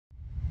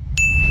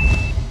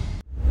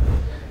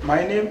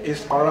My name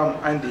is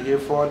Param and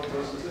Hayford.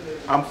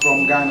 I'm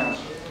from Ghana.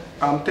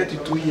 I'm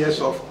 32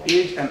 years of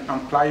age and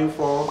I'm applying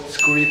for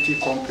security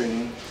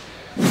company.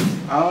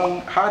 I'm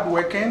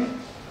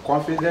hardworking,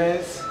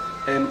 confidence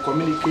and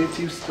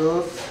communicative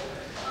skills.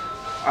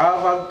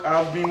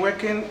 I've been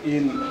working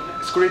in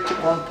security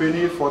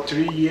company for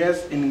 3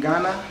 years in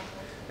Ghana,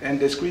 and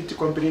the security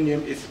company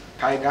name is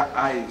Tiger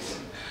Eyes.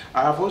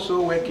 I have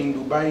also worked in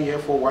Dubai here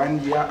for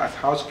 1 year as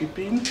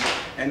housekeeping,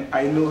 and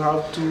I know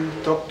how to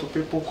talk to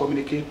people,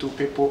 communicate to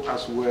people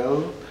as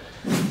well.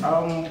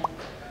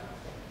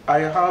 I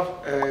have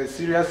a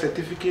serious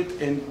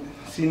certificate and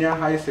senior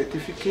high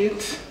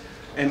certificate,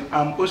 and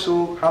I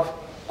also have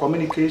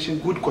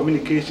good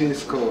communication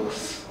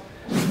skills.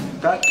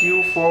 Thank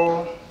you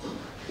for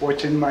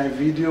watching my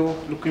video.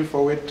 Looking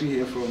forward to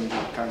hear from you.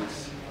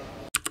 Thanks.